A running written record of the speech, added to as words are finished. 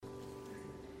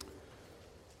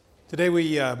Today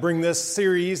we bring this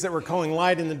series that we're calling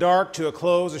Light in the Dark to a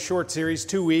close, a short series,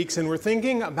 2 weeks, and we're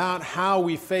thinking about how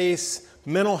we face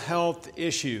mental health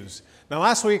issues. Now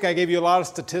last week I gave you a lot of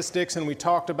statistics and we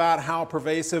talked about how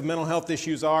pervasive mental health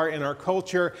issues are in our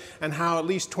culture and how at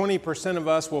least 20% of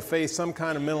us will face some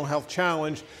kind of mental health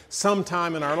challenge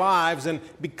sometime in our lives, and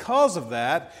because of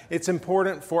that it's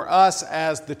important for us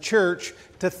as the church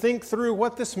to think through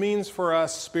what this means for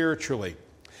us spiritually.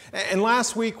 And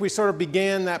last week we sort of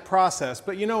began that process.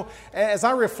 But you know, as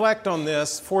I reflect on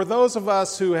this, for those of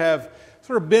us who have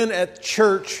sort of been at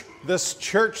church, this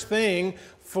church thing,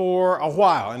 for a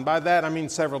while, and by that I mean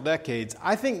several decades,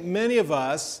 I think many of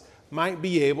us might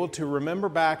be able to remember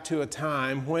back to a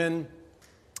time when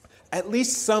at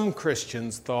least some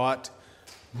Christians thought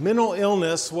mental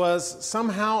illness was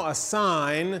somehow a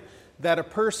sign that a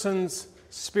person's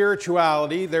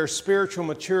spirituality, their spiritual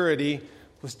maturity,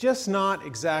 was just not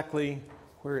exactly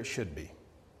where it should be.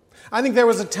 I think there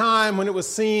was a time when it was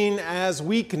seen as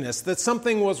weakness, that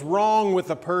something was wrong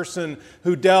with a person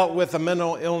who dealt with a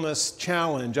mental illness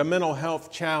challenge, a mental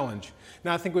health challenge.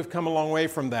 Now I think we've come a long way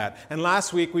from that. And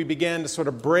last week we began to sort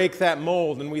of break that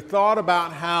mold, and we thought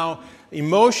about how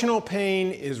emotional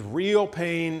pain is real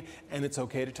pain and it's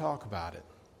okay to talk about it.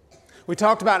 We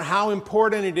talked about how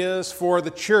important it is for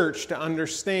the church to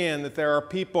understand that there are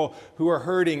people who are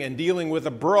hurting and dealing with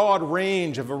a broad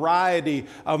range, a variety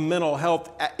of mental health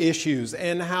issues,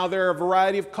 and how there are a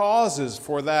variety of causes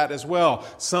for that as well.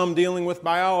 Some dealing with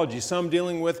biology, some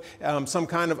dealing with some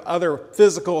kind of other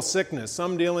physical sickness,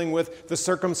 some dealing with the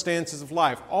circumstances of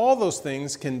life. All those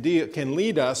things can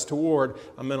lead us toward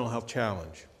a mental health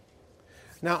challenge.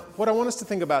 Now, what I want us to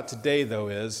think about today, though,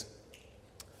 is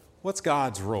what's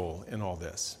God's role in all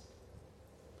this?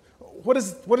 What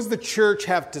does the church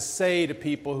have to say to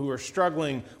people who are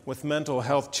struggling with mental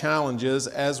health challenges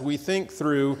as we think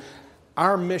through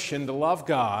our mission to love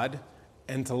God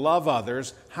and to love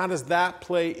others? How does that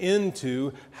play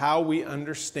into how we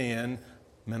understand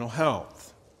mental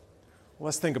health?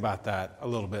 Let's think about that a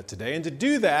little bit today. And to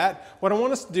do that, what I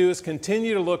want us to do is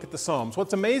continue to look at the Psalms.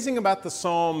 What's amazing about the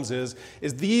Psalms is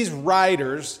these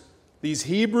writers, these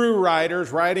Hebrew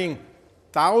writers writing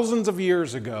thousands of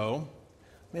years ago,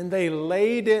 and they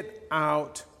laid it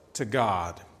out to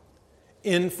God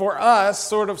in, for us,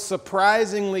 sort of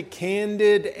surprisingly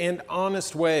candid and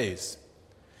honest ways.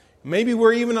 Maybe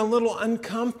we're even a little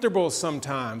uncomfortable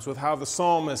sometimes with how the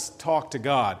psalmists talk to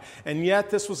God, and yet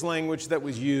this was language that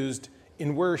was used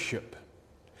in worship.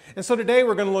 And so today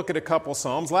we're going to look at a couple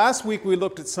psalms. Last week we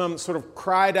looked at some sort of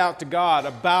cried out to God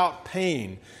about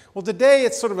pain. Well, today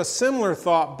it's sort of a similar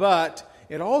thought, but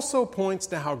it also points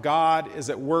to how God is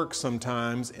at work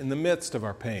sometimes in the midst of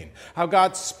our pain. How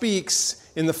God speaks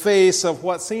in the face of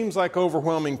what seems like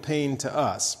overwhelming pain to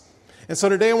us. And so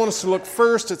today I want us to look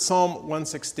first at Psalm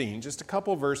 116, just a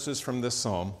couple verses from this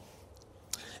psalm.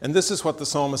 And this is what the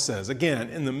psalmist says, again,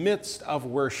 in the midst of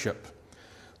worship.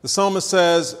 The psalmist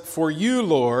says, "For you,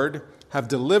 Lord, have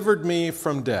delivered me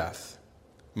from death,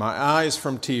 my eyes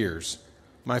from tears,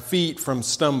 my feet from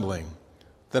stumbling,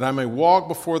 that I may walk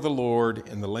before the Lord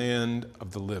in the land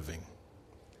of the living."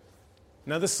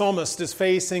 Now this psalmist is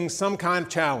facing some kind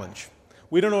of challenge.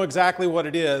 We don't know exactly what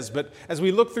it is, but as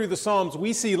we look through the Psalms,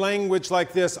 we see language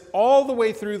like this all the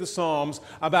way through the Psalms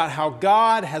about how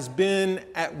God has been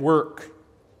at work.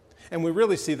 And we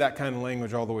really see that kind of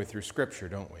language all the way through Scripture,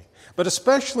 don't we? But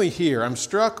especially here, I'm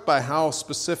struck by how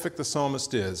specific the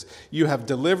psalmist is. You have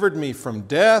delivered me from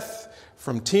death,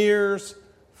 from tears,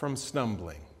 from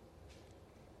stumbling.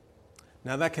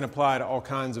 Now that can apply to all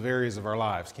kinds of areas of our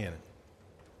lives, can't it?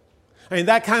 I mean,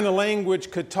 that kind of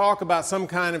language could talk about some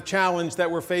kind of challenge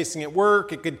that we're facing at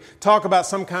work. It could talk about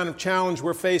some kind of challenge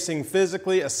we're facing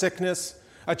physically, a sickness,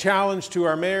 a challenge to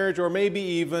our marriage, or maybe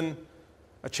even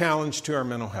a challenge to our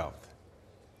mental health.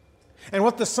 And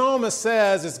what the psalmist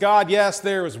says is, God, yes,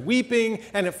 there was weeping,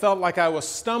 and it felt like I was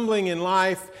stumbling in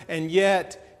life, and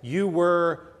yet you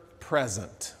were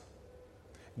present.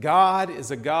 God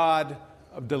is a God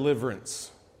of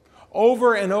deliverance.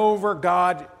 Over and over,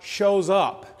 God shows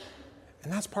up.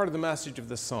 And that's part of the message of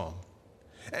this psalm.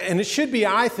 And it should be,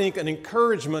 I think, an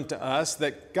encouragement to us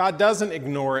that God doesn't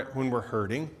ignore it when we're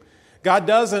hurting. God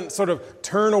doesn't sort of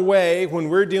turn away when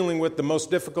we're dealing with the most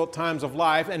difficult times of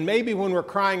life, and maybe when we're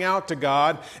crying out to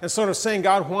God and sort of saying,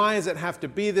 God, why does it have to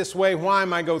be this way? Why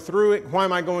am I going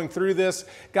through this?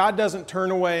 God doesn't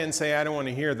turn away and say, I don't want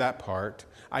to hear that part.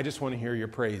 I just want to hear your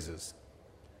praises.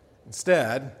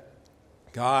 Instead,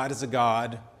 God is a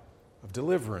God of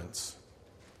deliverance.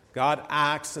 God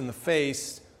acts in the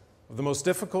face of the most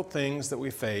difficult things that we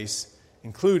face,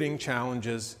 including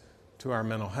challenges to our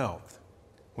mental health.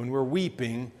 When we're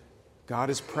weeping, God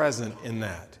is present in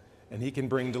that, and He can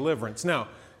bring deliverance. Now,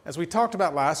 as we talked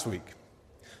about last week,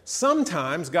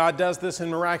 sometimes God does this in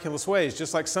miraculous ways,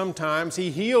 just like sometimes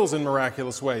He heals in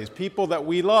miraculous ways. People that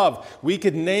we love. We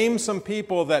could name some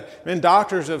people that, and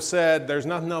doctors have said there's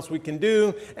nothing else we can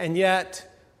do, and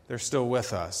yet they're still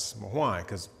with us. Well, why?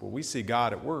 Because we see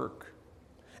God at work.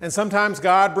 And sometimes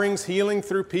God brings healing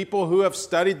through people who have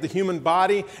studied the human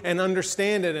body and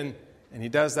understand it, and He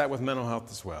does that with mental health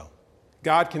as well.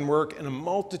 God can work in a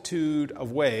multitude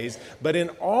of ways, but in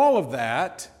all of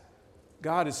that,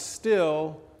 God is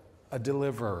still a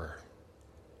deliverer.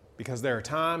 Because there are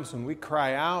times when we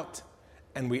cry out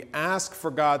and we ask for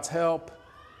God's help,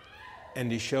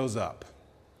 and He shows up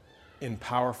in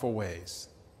powerful ways.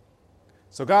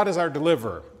 So God is our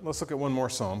deliverer. Let's look at one more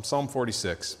psalm, Psalm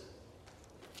 46.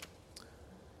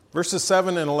 Verses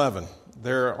 7 and 11,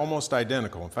 they're almost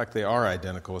identical. In fact, they are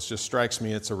identical. It just strikes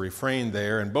me it's a refrain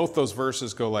there. And both those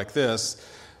verses go like this: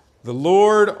 "The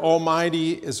Lord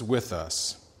Almighty is with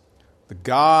us. The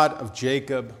God of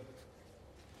Jacob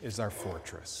is our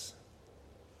fortress."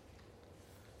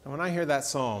 And when I hear that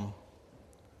psalm,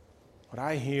 what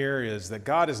I hear is that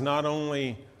God is not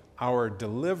only our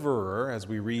deliverer, as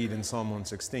we read in Psalm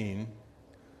 116,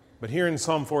 but here in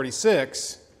Psalm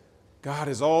 46, God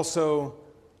is also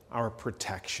our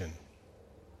protection.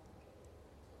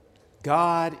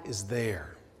 God is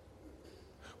there.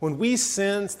 When we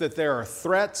sense that there are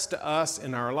threats to us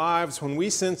in our lives, when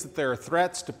we sense that there are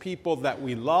threats to people that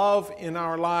we love in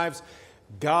our lives,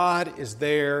 God is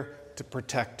there to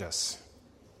protect us.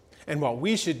 And what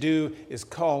we should do is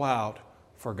call out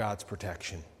for God's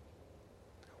protection.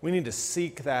 We need to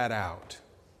seek that out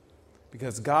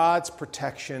because God's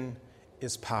protection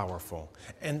is powerful.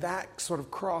 And that sort of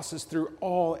crosses through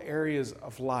all areas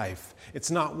of life.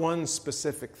 It's not one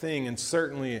specific thing, and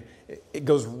certainly it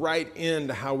goes right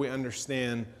into how we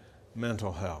understand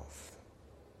mental health.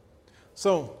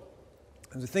 So,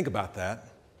 as we think about that,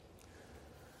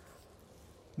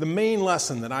 the main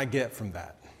lesson that I get from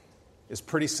that is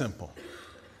pretty simple: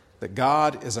 that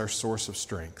God is our source of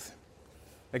strength.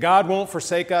 That God won't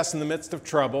forsake us in the midst of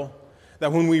trouble.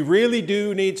 That when we really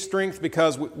do need strength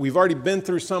because we've already been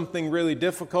through something really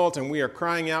difficult and we are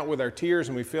crying out with our tears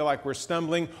and we feel like we're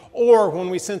stumbling, or when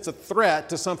we sense a threat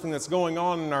to something that's going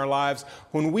on in our lives,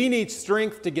 when we need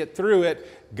strength to get through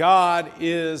it, God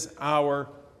is our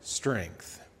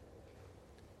strength.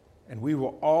 And we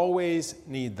will always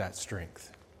need that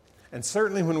strength. And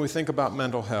certainly when we think about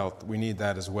mental health, we need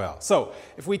that as well. So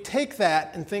if we take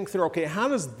that and think through, okay, how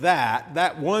does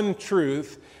that one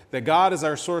truth, that God is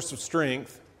our source of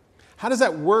strength, how does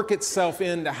that work itself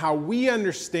into how we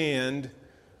understand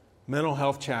mental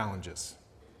health challenges?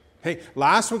 Hey,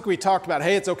 last week we talked about,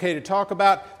 hey, it's okay to talk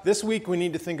about. This week we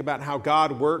need to think about how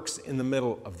God works in the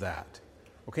middle of that.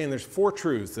 Okay, and there's 4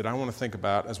 truths that I want to think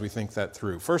about as we think that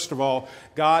through. First of all,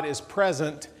 God is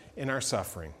present in our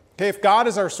suffering. Okay, if God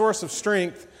is our source of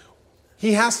strength,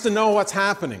 He has to know what's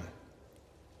happening.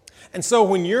 And so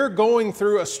when you're going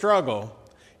through a struggle,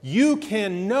 you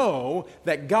can know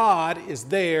that God is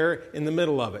there in the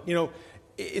middle of it. You know,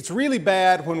 it's really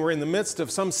bad when we're in the midst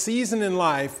of some season in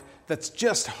life that's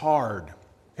just hard.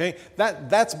 Okay,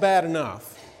 that's bad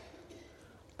enough.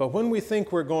 But when we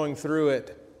think we're going through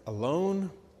it alone,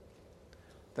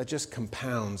 that just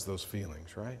compounds those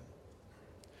feelings, right?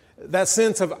 That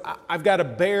sense of, I've got to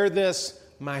bear this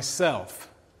myself.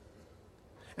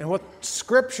 And what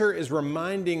Scripture is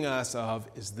reminding us of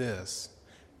is this: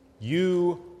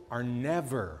 you are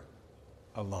never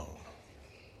alone.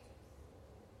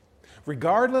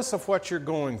 Regardless of what you're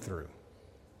going through,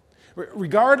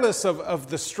 regardless of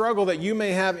the struggle that you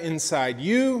may have inside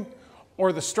you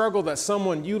or the struggle that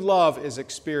someone you love is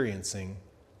experiencing,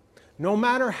 no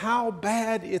matter how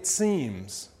bad it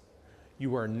seems,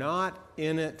 you are not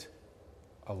in it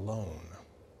alone.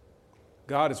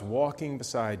 God is walking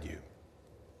beside you.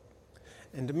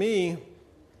 And to me,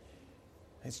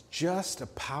 it's just a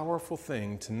powerful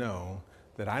thing to know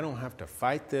that I don't have to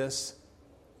fight this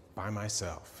by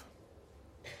myself.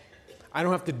 I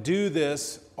don't have to do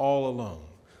this all alone.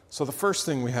 So the first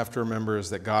thing we have to remember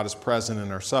is that God is present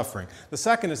in our suffering. The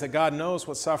second is that God knows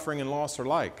what suffering and loss are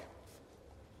like.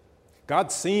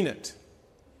 God's seen it.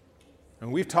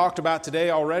 And we've talked about today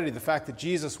already the fact that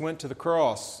Jesus went to the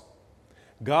cross.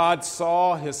 God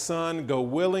saw His Son go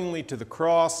willingly to the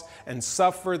cross and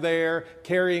suffer there,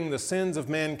 carrying the sins of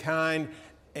mankind,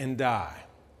 and die.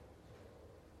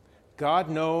 God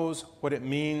knows what it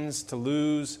means to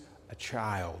lose a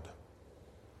child.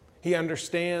 He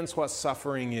understands what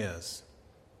suffering is.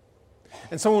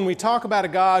 And so when we talk about a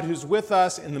God who's with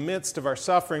us in the midst of our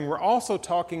suffering, we're also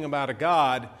talking about a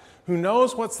God who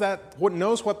knows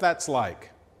what that's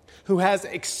like, who has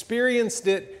experienced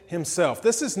it himself.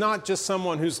 This is not just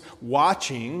someone who's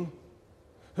watching,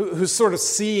 who's sort of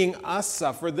seeing us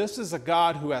suffer. This is a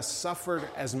God who has suffered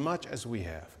as much as we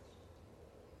have.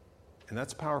 And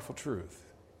that's a powerful truth.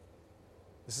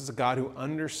 This is a God who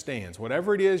understands.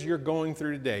 Whatever it is you're going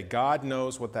through today, God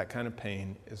knows what that kind of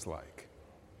pain is like.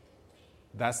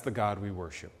 That's the God we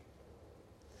worship.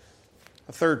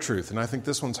 A third truth, and I think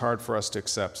this one's hard for us to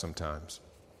accept sometimes.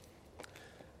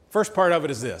 First part of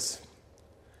it is this: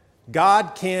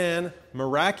 God can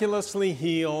miraculously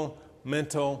heal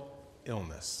mental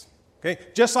illness. Okay?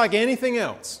 Just like anything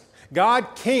else,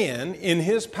 God can, in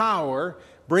His power,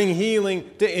 bring healing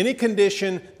to any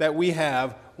condition that we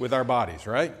have with our bodies,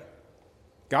 right?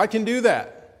 God can do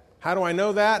that. How do I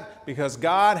know that? Because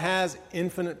God has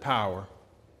infinite power.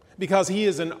 Because He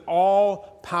is an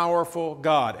all-powerful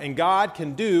God. And God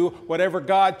can do whatever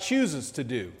God chooses to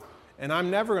do. And I'm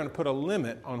never going to put a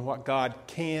limit on what God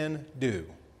can do.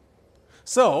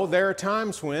 So there are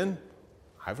times when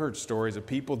I've heard stories of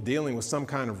people dealing with some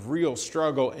kind of real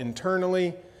struggle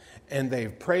internally, and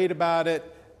they've prayed about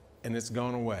it, and it's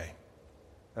gone away.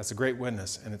 That's a great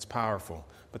witness, and it's powerful.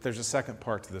 But there's a second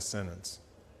part to this sentence.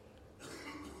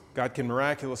 God can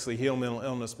miraculously heal mental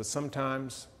illness, but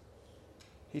sometimes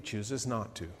He chooses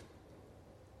not to.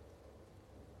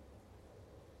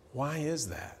 Why is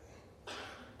that?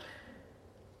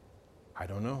 I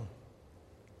don't know.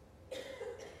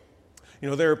 You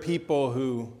know, there are people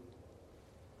who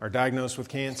are diagnosed with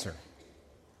cancer,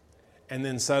 and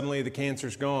then suddenly the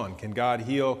cancer's gone. Can God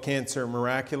heal cancer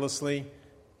miraculously?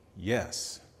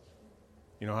 Yes.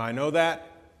 You know how I know that?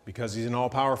 Because He's an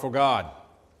all-powerful God,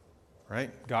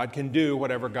 right? God can do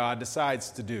whatever God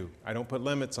decides to do. I don't put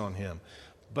limits on Him.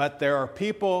 But there are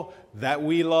people that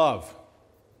we love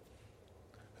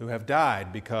who have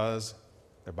died because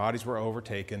their bodies were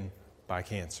overtaken by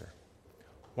cancer.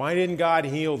 Why didn't God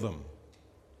heal them?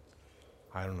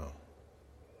 I don't know.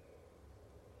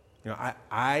 You know,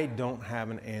 I don't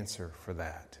have an answer for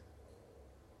that.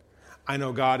 I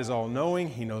know God is all-knowing.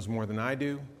 He knows more than I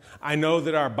do. I know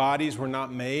that our bodies were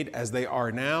not made as they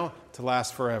are now to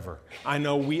last forever. I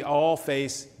know we all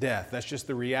face death. That's just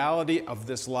the reality of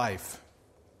this life.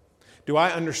 Do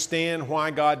I understand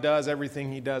why God does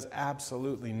everything He does?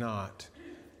 Absolutely not,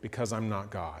 because I'm not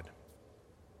God.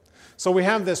 So we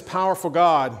have this powerful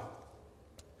God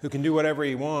who can do whatever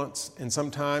He wants, and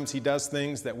sometimes He does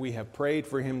things that we have prayed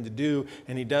for Him to do,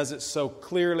 and He does it so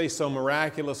clearly, so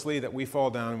miraculously that we fall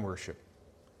down and worship.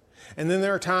 And then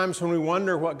there are times when we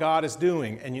wonder what God is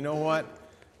doing, and you know what?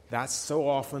 That's so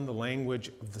often the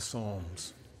language of the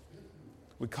Psalms.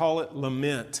 We call it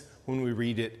lament when we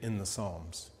read it in the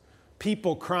Psalms.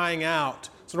 People crying out,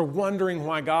 sort of wondering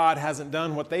why God hasn't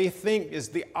done what they think is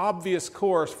the obvious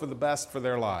course for the best for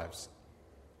their lives.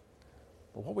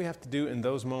 But what we have to do in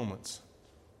those moments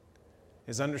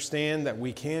is understand that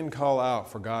we can call out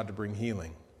for God to bring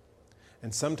healing.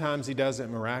 And sometimes He does it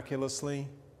miraculously,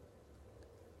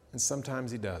 and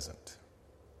sometimes He doesn't.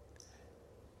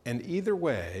 And either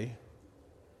way,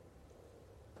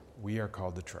 we are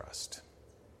called to trust.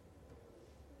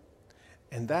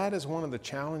 And that is one of the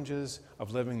challenges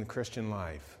of living the Christian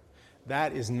life.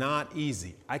 That is not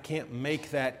easy. I can't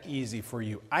make that easy for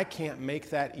you. I can't make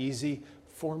that easy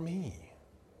for me.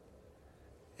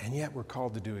 And yet we're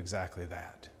called to do exactly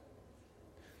that.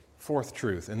 Fourth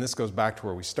truth, and this goes back to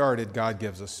where we started, God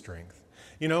gives us strength.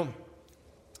 You know,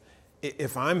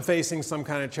 if I'm facing some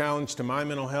kind of challenge to my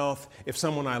mental health, if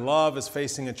someone I love is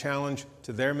facing a challenge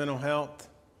to their mental health,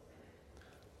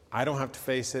 I don't have to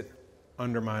face it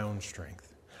under my own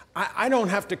strength. I don't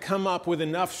have to come up with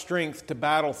enough strength to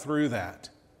battle through that.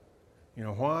 You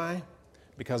know why?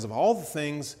 Because of all the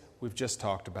things we've just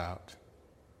talked about.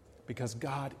 Because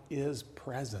God is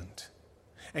present.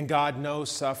 And God knows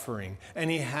suffering.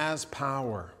 And He has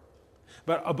power.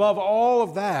 But above all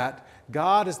of that,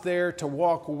 God is there to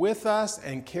walk with us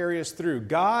and carry us through.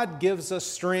 God gives us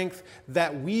strength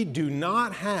that we do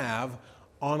not have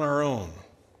on our own.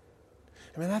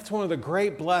 I mean, that's one of the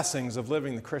great blessings of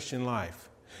living the Christian life.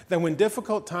 That when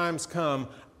difficult times come,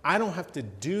 I don't have to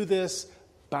do this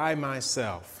by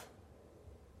myself.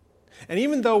 And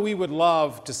even though we would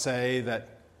love to say that,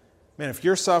 man, if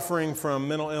you're suffering from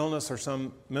mental illness or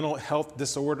some mental health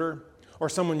disorder, or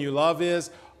someone you love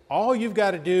is, all you've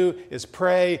got to do is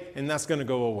pray and that's going to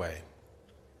go away.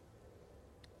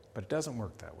 But it doesn't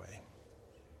work that way.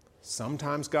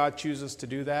 Sometimes God chooses to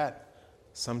do that.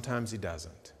 Sometimes He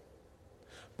doesn't.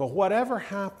 But whatever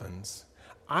happens,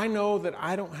 I know that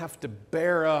I don't have to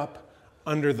bear up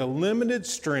under the limited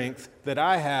strength that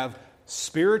I have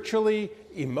spiritually,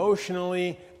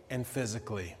 emotionally, and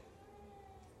physically.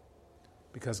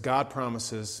 Because God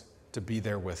promises to be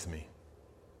there with me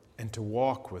and to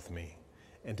walk with me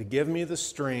and to give me the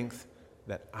strength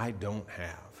that I don't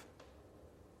have.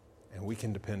 And we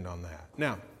can depend on that.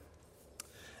 Now,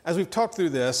 as we've talked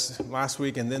through this last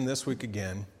week and then this week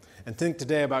again, and think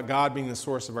today about God being the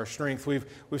source of our strength, we've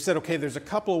said, okay, there's a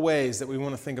couple of ways that we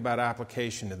want to think about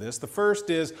application to this. The first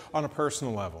is on a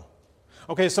personal level.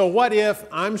 Okay, so what if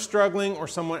I'm struggling or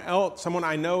someone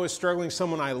I know is struggling,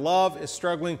 someone I love is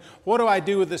struggling? What do I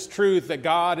do with this truth that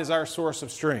God is our source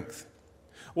of strength?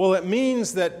 Well, it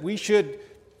means that we should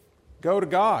go to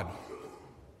God.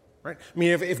 Right? I mean,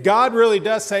 if God really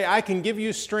does say, I can give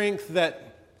you strength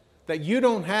that you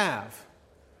don't have,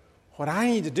 what I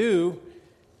need to do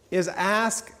is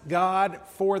ask God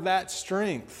for that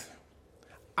strength.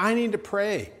 I need to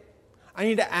pray. I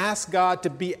need to ask God to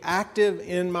be active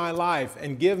in my life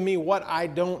and give me what I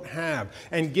don't have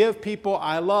and give people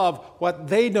I love what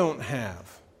they don't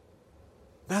have.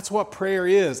 That's what prayer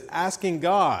is, asking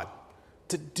God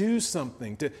to do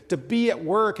something, to be at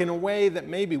work in a way that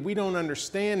maybe we don't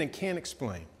understand and can't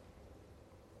explain.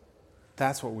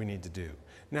 That's what we need to do.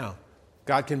 Now,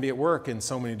 God can be at work in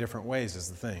so many different ways is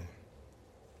the thing.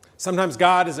 Sometimes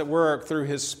God is at work through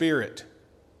His Spirit.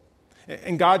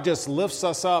 And God just lifts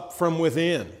us up from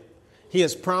within. He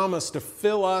has promised to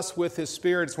fill us with His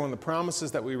Spirit. It's one of the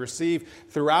promises that we receive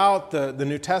throughout the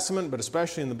New Testament, but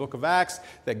especially in the book of Acts,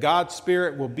 that God's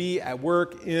Spirit will be at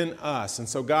work in us. And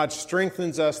so God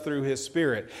strengthens us through His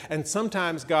Spirit. And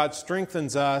sometimes God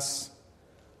strengthens us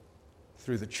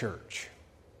through the church.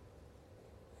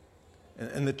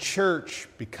 And the church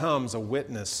becomes a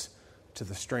witness to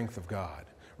the strength of God.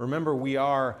 Remember, we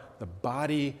are the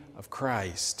body of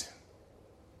Christ.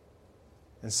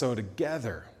 And so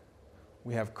together,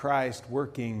 we have Christ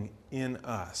working in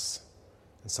us.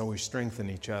 And so we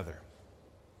strengthen each other.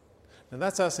 Now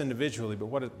that's us individually, but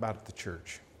what about the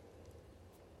church?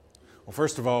 Well,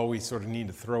 first of all, we sort of need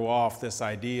to throw off this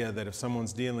idea that if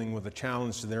someone's dealing with a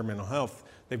challenge to their mental health,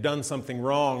 they've done something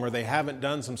wrong or they haven't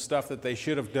done some stuff that they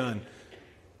should have done.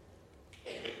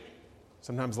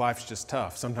 Sometimes life's just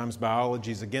tough. Sometimes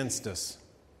biology's against us.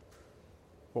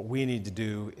 What we need to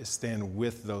do is stand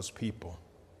with those people.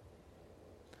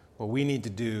 What we need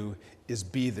to do is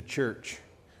be the church,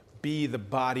 be the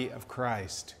body of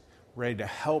Christ, ready to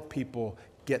help people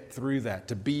get through that,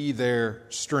 to be their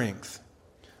strength.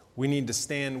 We need to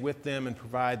stand with them and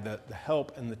provide the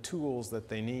help and the tools that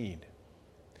they need.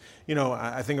 You know,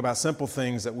 I think about simple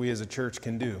things that we as a church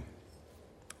can do.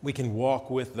 We can walk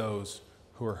with those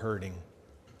who are hurting.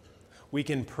 We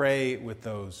can pray with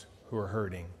those who are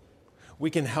hurting.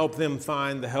 We can help them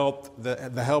find the help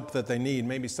that they need.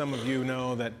 Maybe some of you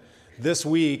know that this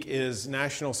week is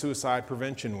National Suicide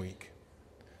Prevention Week.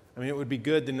 I mean, it would be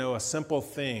good to know a simple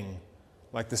thing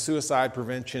like the suicide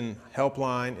prevention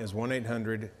helpline is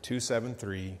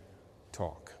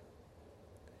 1-800-273-TALK.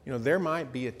 You know, there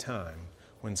might be a time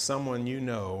when someone you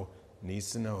know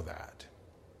needs to know that.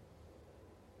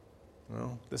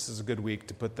 Well, this is a good week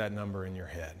to put that number in your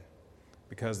head,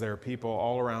 because there are people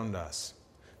all around us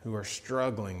who are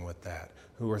struggling with that,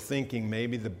 who are thinking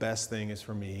maybe the best thing is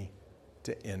for me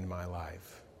to end my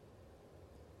life.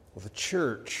 Well, the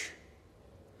church,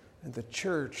 and the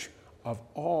church of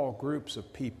all groups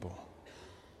of people,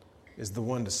 is the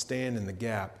one to stand in the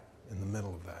gap in the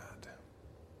middle of that. You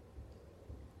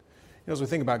know, as we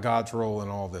think about God's role in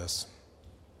all this,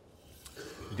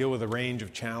 we deal with a range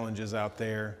of challenges out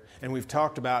there, and we've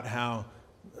talked about how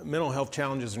mental health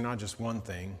challenges are not just one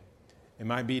thing. It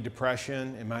might be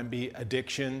depression, it might be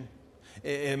addiction,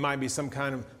 it might be some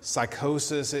kind of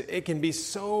psychosis. It can be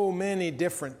so many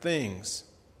different things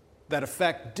that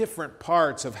affect different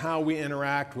parts of how we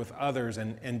interact with others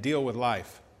and deal with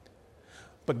life.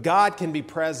 But God can be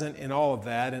present in all of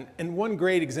that. And one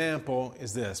great example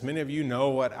is this. Many of you know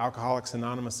what Alcoholics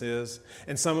Anonymous is,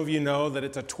 and some of you know that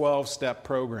it's a 12-step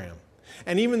program.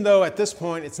 And even though at this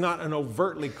point it's not an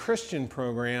overtly Christian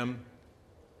program,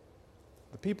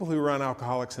 the people who run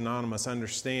Alcoholics Anonymous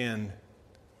understand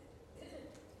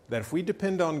that if we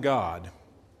depend on God,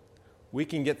 we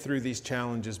can get through these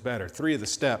challenges better. 3 of the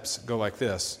steps go like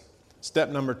this. Step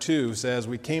number 2 says,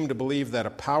 we came to believe that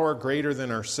a power greater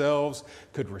than ourselves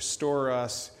could restore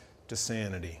us to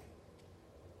sanity.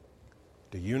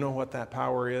 Do you know what that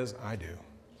power is? I do.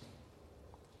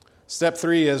 Step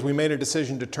 3 is we made a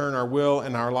decision to turn our will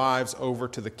and our lives over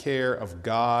to the care of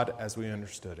God as we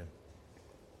understood Him.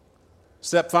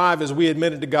 Step 5 is we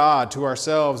admitted to God, to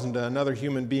ourselves, and to another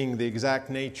human being the exact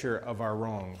nature of our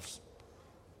wrongs.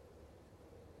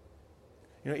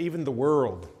 Even the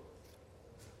world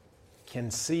can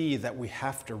see that we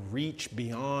have to reach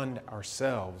beyond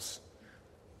ourselves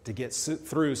to get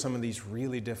through some of these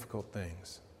really difficult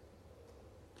things.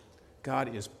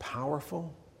 God is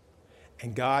powerful,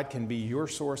 and God can be your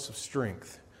source of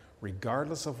strength,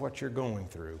 regardless of what you're going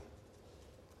through.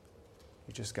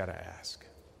 You just got to ask.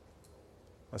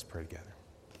 Let's pray together.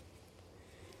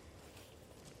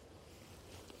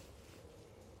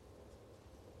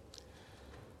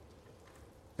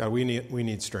 God, we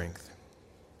need strength.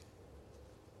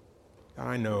 God,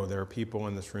 I know there are people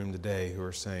in this room today who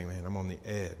are saying, man, I'm on the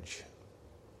edge.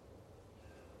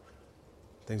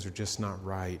 Things are just not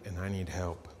right, and I need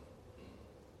help.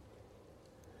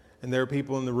 And there are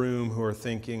people in the room who are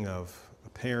thinking of a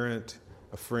parent,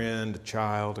 a friend, a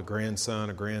child, a grandson,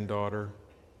 a granddaughter,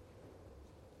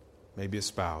 maybe a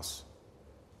spouse,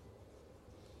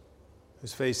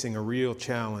 who's facing a real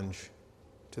challenge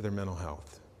to their mental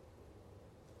health.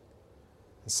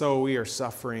 And so we are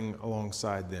suffering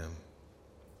alongside them.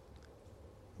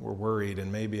 We're worried,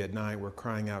 and maybe at night we're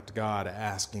crying out to God,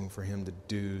 asking for Him to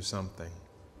do something.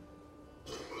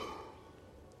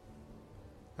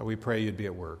 And we pray You'd be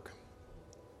at work.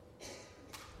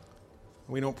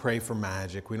 We don't pray for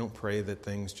magic. We don't pray that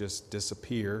things just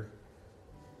disappear,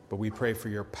 but we pray for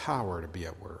Your power to be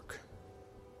at work.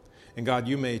 And God,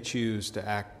 You may choose to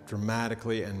act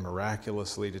dramatically and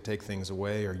miraculously to take things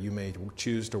away, or You may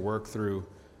choose to work through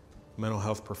mental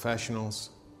health professionals,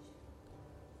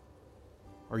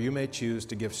 or You may choose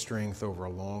to give strength over a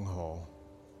long haul.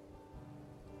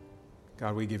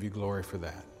 God, we give You glory for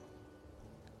that.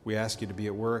 We ask You to be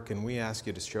at work, and we ask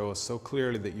You to show us so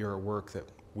clearly that You're at work that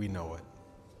we know it.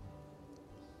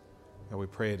 And we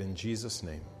pray it in Jesus'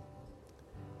 name.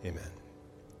 Amen.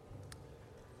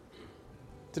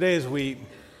 Today, as we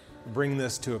bring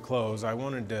this to a close, I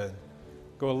wanted to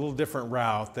go a little different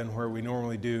route than where we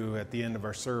normally do at the end of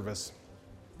our service.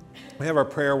 We have our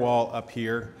prayer wall up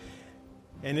here,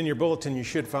 and in your bulletin you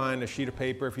should find a sheet of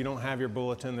paper. If you don't have your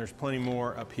bulletin, there's plenty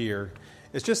more up here.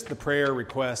 It's just the prayer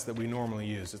request that we normally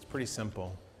use. It's pretty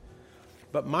simple.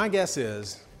 But my guess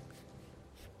is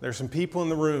there's some people in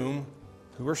the room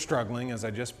who are struggling, as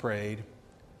I just prayed,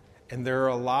 and there are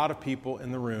a lot of people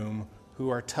in the room who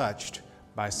are touched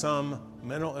by some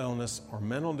mental illness or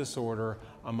mental disorder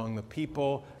among the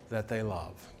people that they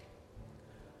love.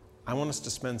 I want us to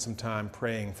spend some time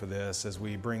praying for this as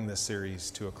we bring this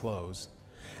series to a close.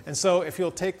 And so if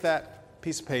you'll take that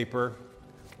piece of paper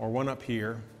or one up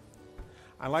here,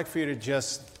 I'd like for you to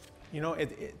just,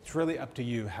 it's really up to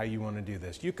you how you want to do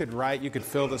this. You could write, you could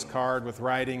fill this card with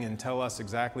writing and tell us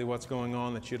exactly what's going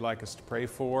on that you'd like us to pray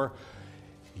for.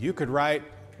 You could write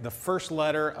the first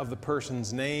letter of the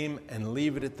person's name and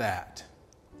leave it at that.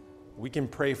 We can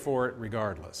pray for it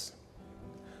regardless.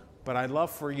 But I'd love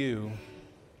for you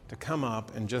to come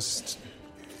up and just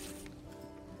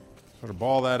sort of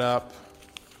ball that up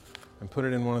and put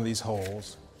it in one of these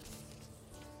holes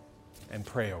and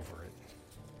pray over it.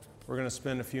 We're going to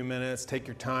spend a few minutes. Take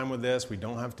your time with this. We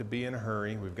don't have to be in a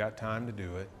hurry. We've got time to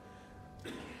do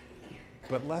it.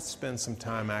 But let's spend some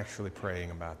time actually praying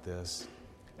about this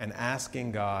and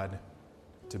asking God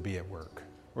to be at work.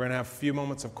 We're going to have a few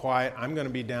moments of quiet. I'm going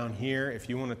to be down here. If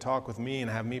you want to talk with me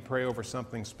and have me pray over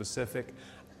something specific,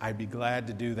 I'd be glad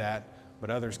to do that, but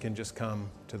others can just come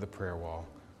to the prayer wall.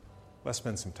 Let's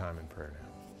spend some time in prayer now.